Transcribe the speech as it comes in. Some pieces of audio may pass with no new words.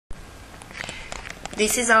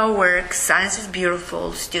This is our work, Science is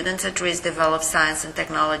Beautiful, Students at Risk Develop Science and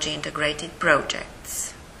Technology Integrated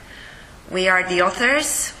Projects. We are the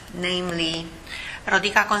authors, namely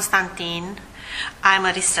Rodica Constantin. I'm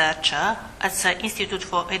a researcher at the Institute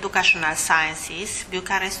for Educational Sciences,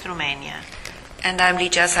 Bucharest, Romania. And I'm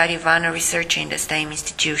Ligia Sarivan, a researcher in the same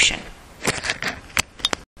institution.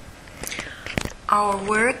 Our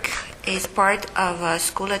work is part of a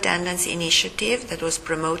school attendance initiative that was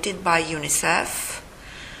promoted by UNICEF.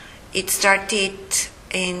 It started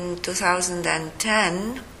in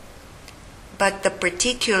 2010, but the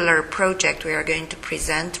particular project we are going to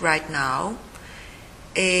present right now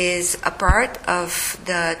is a part of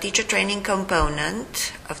the teacher training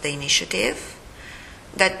component of the initiative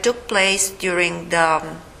that took place during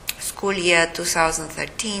the school year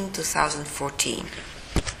 2013-2014.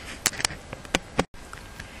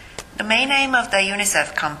 The main aim of the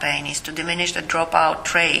UNICEF campaign is to diminish the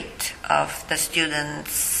dropout rate of the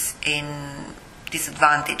students in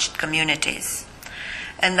disadvantaged communities.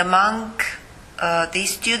 And among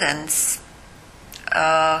these students,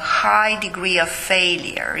 a high degree of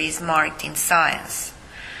failure is marked in science.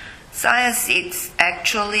 Science is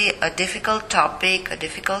actually a difficult topic, a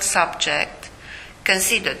difficult subject,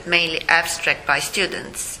 considered mainly abstract by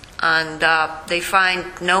students. And they find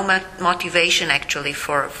no motivation actually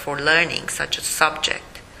for learning such a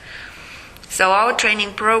subject. So our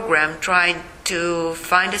training program tried to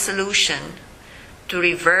find a solution to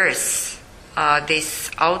reverse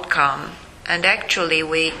this outcome, and actually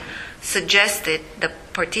we suggested the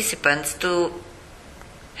participants to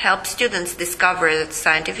help students discover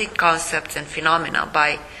scientific concepts and phenomena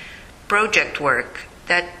by project work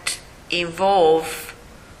that involve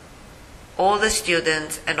all the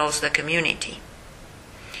students and also the community.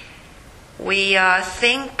 We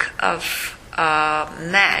think of a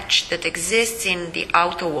match that exists in the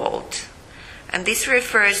outer world, and this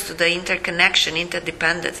refers to the interconnection,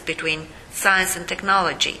 interdependence between science and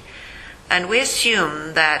technology. And we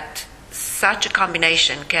assume that such a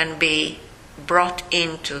combination can be brought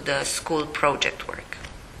into the school project work.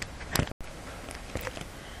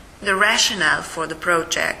 The rationale for the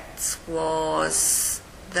projects was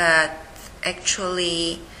that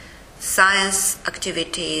actually science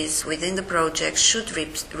activities within the project should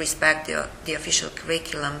respect the official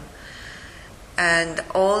curriculum, and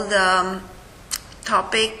all the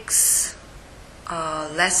topics,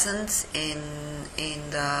 lessons in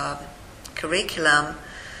the curriculum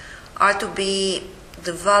are to be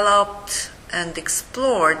developed and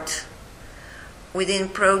explored within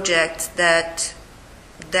projects that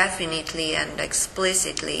definitely and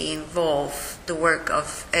explicitly involve the work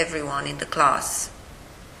of everyone in the class.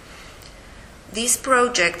 These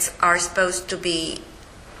projects are supposed to be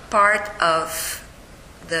part of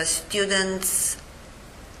the students'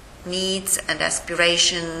 needs and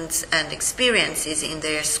aspirations and experiences in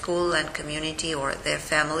their school and community or their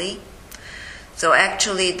family. So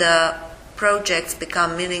actually the projects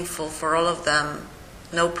become meaningful for all of them.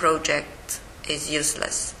 No project is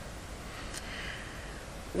useless.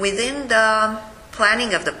 Within the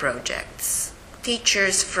planning of the projects,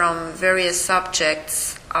 teachers from various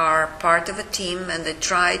subjects are part of a team, and they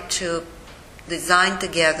try to design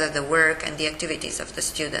together the work and the activities of the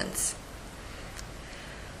students.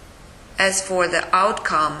 As for the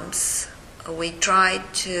outcomes, we try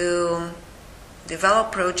to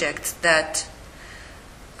develop projects that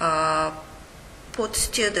put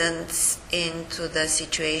students into the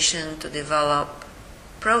situation to develop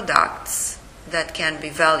products that can be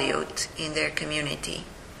valued in their community.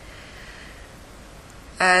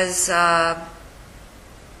 As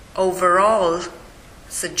overall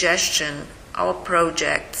suggestion, our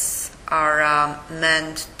projects are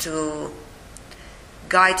meant to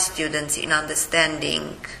guide students in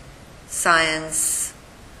understanding science,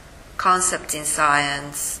 concepts in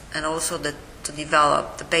science, and also to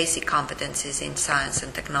develop the basic competencies in science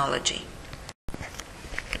and technology.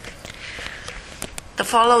 The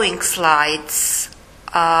following slides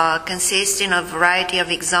consist in a variety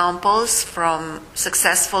of examples from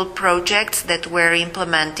successful projects that were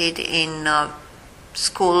implemented in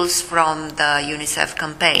schools from the UNICEF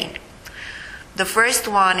campaign. The first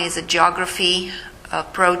one is a geography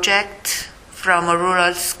project from a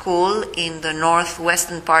rural school in the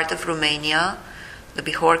northwestern part of Romania, the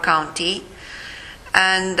Bihor County.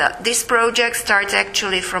 And this project starts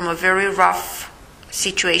actually from a very rough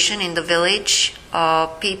situation in the village.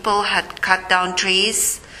 People had cut down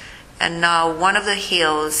trees, and now one of the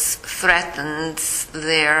hills threatens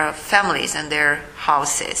their families and their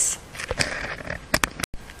houses.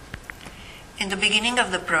 In the beginning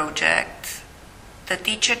of the project, the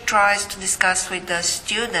teacher tries to discuss with the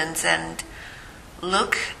students and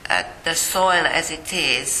look at the soil as it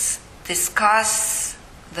is, discuss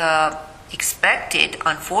the expected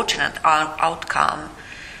unfortunate outcome,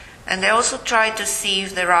 and they also try to see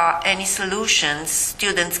if there are any solutions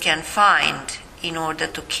students can find in order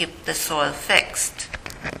to keep the soil fixed.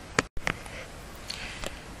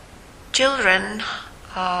 Children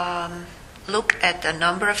look at a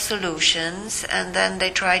number of solutions and then they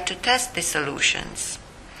try to test the solutions.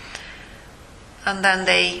 And then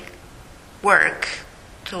they work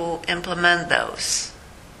to implement those.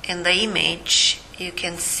 In the image, you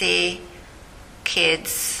can see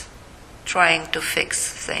kids trying to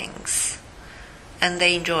fix things, and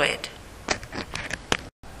they enjoy it.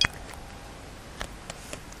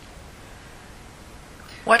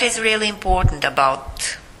 What is really important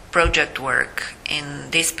about project work in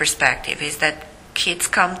this perspective is that kids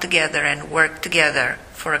come together and work together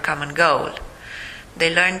for a common goal.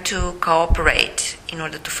 They learn to cooperate in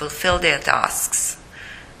order to fulfill their tasks.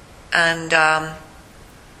 And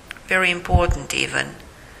very important even,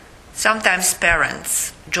 sometimes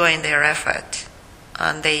parents join their effort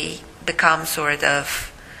and they become sort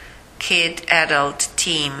of kid-adult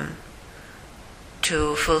team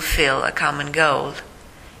to fulfill a common goal.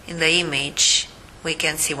 In the image, we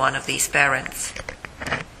can see one of these parents.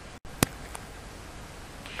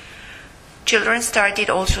 Children started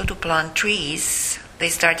also to plant trees. They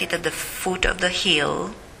started at the foot of the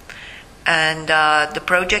hill, and the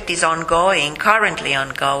project is ongoing, currently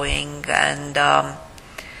ongoing, and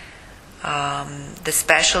the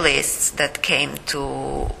specialists that came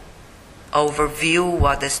to overview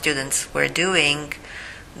what the students were doing,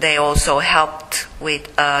 they also helped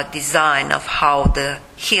with a design of how the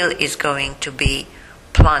hill is going to be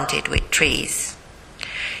planted with trees.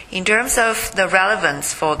 In terms of the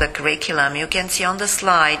relevance for the curriculum, you can see on the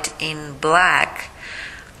slide in black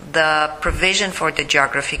the provision for the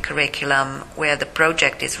geography curriculum where the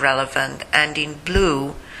project is relevant, and in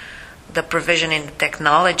blue the provision in the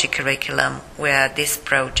technology curriculum where this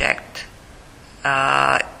project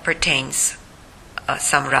pertains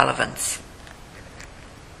some relevance.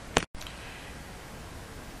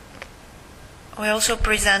 We also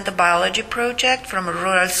present a biology project from a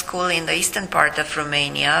rural school in the eastern part of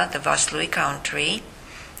Romania, the Vaslui country.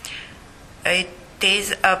 It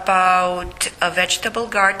is about a vegetable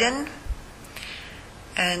garden,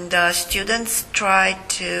 and students try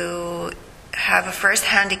to have a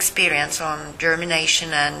first-hand experience on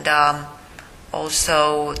germination and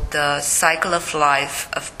also the cycle of life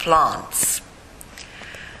of plants.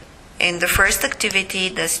 In the first activity,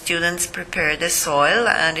 the students prepare the soil,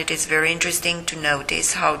 and it is very interesting to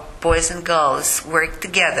notice how boys and girls work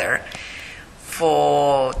together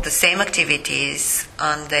for the same activities,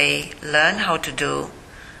 and they learn how to do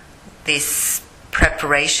this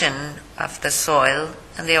preparation of the soil,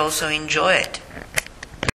 and they also enjoy it.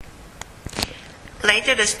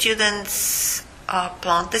 Later, the students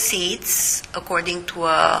plant the seeds according to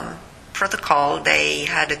a protocol they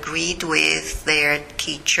had agreed with their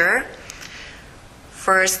teacher.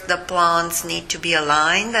 First, the plants need to be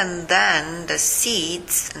aligned, and then the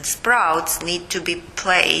seeds and sprouts need to be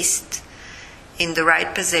placed in the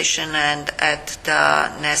right position and at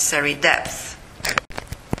the necessary depth.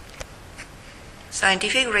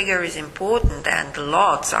 Scientific rigor is important, and the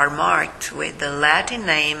lots are marked with the Latin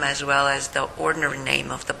name as well as the ordinary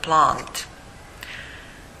name of the plant.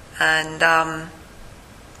 And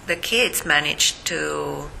the kids managed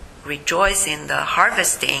to rejoice in the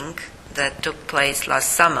harvesting that took place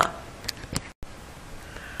last summer.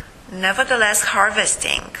 Nevertheless,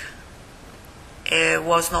 harvesting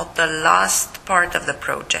was not the last part of the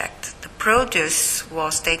project. The produce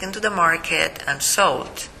was taken to the market and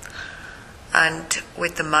sold. And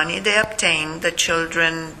with the money they obtained, the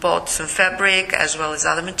children bought some fabric as well as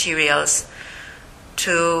other materials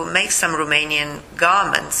to make some Romanian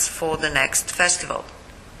garments for the next festival.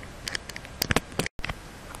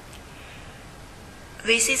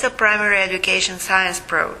 This is a primary education science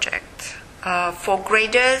project. Fourth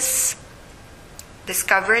graders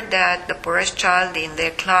discovered that the poorest child in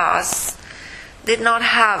their class did not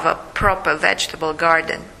have a proper vegetable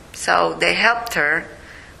garden, so they helped her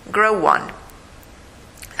grow one.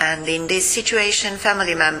 And in this situation,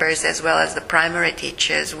 family members as well as the primary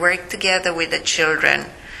teachers worked together with the children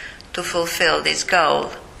to fulfill this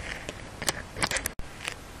goal.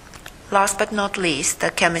 Last but not least, a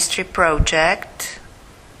chemistry project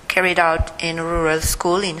carried out in a rural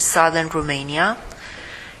school in southern Romania.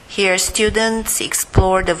 Here students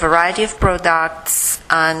explored a variety of products,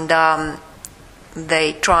 and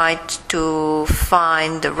they tried to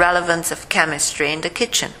find the relevance of chemistry in the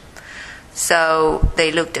kitchen. So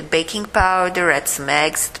they looked at baking powder, at some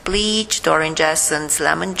eggs, bleached, orange essence,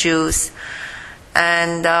 lemon juice,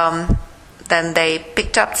 and then they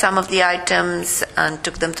picked up some of the items and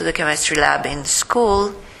took them to the chemistry lab in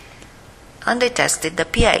school, and they tested the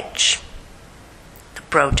pH. The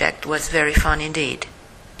project was very fun indeed.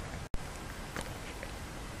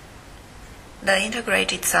 The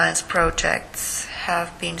integrated science projects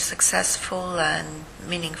have been successful and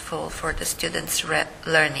meaningful for the students'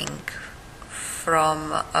 learning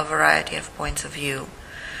from a variety of points of view.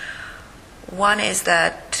 One is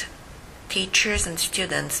that teachers and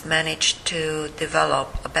students managed to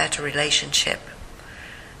develop a better relationship,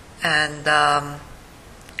 and the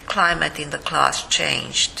climate in the class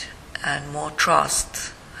changed, and more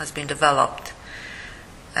trust has been developed,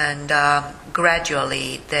 and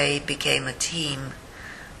gradually they became a team,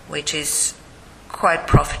 which is quite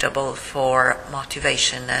profitable for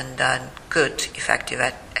motivation and good effective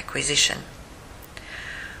acquisition.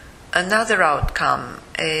 Another outcome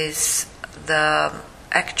is the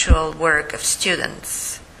actual work of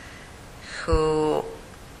students who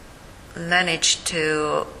manage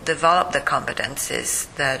to develop the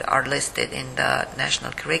competencies that are listed in the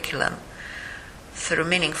national curriculum through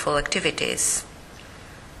meaningful activities.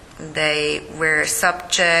 They were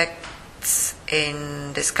subjects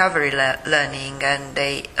in discovery learning, and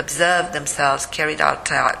they observed themselves, carried out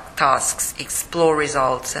tasks, explored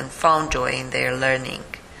results, and found joy in their learning.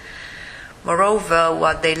 Moreover,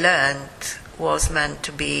 what they learned was meant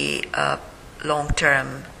to be a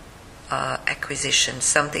long-term acquisition,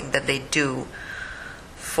 something that they do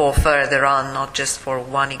for further on, not just for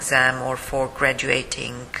one exam or for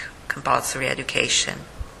graduating compulsory education.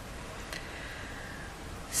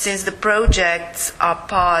 Since the projects are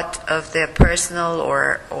part of their personal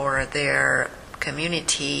or their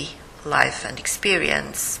community life and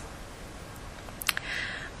experience,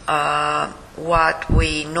 what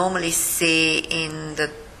we normally see in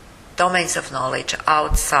the domains of knowledge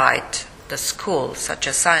outside the school, such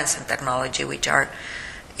as science and technology, which are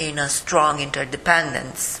in a strong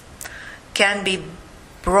interdependence, can be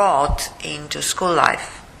brought into school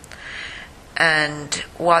life. And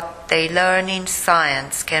what they learn in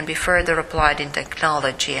science can be further applied in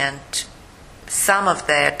technology, and some of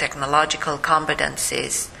their technological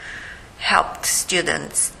competencies helped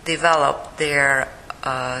students develop their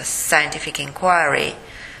scientific inquiry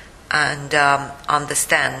and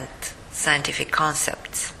understand scientific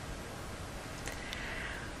concepts.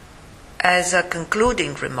 As a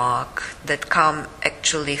concluding remark that come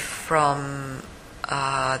actually from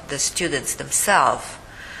the students themselves,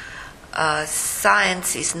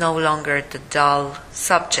 science is no longer the dull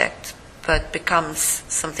subject, but becomes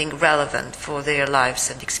something relevant for their lives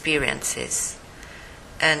and experiences.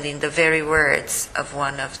 And in the very words of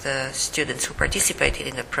one of the students who participated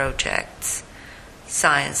in the projects,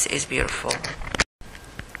 science is beautiful.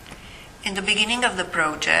 In the beginning of the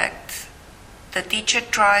project, the teacher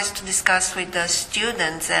tries to discuss with the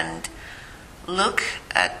students and look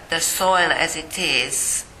at the soil as it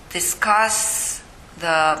is, discuss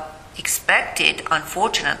the expected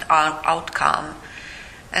unfortunate outcome,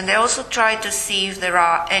 and they also try to see if there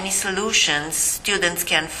are any solutions students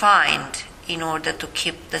can find in order to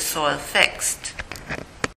keep the soil fixed.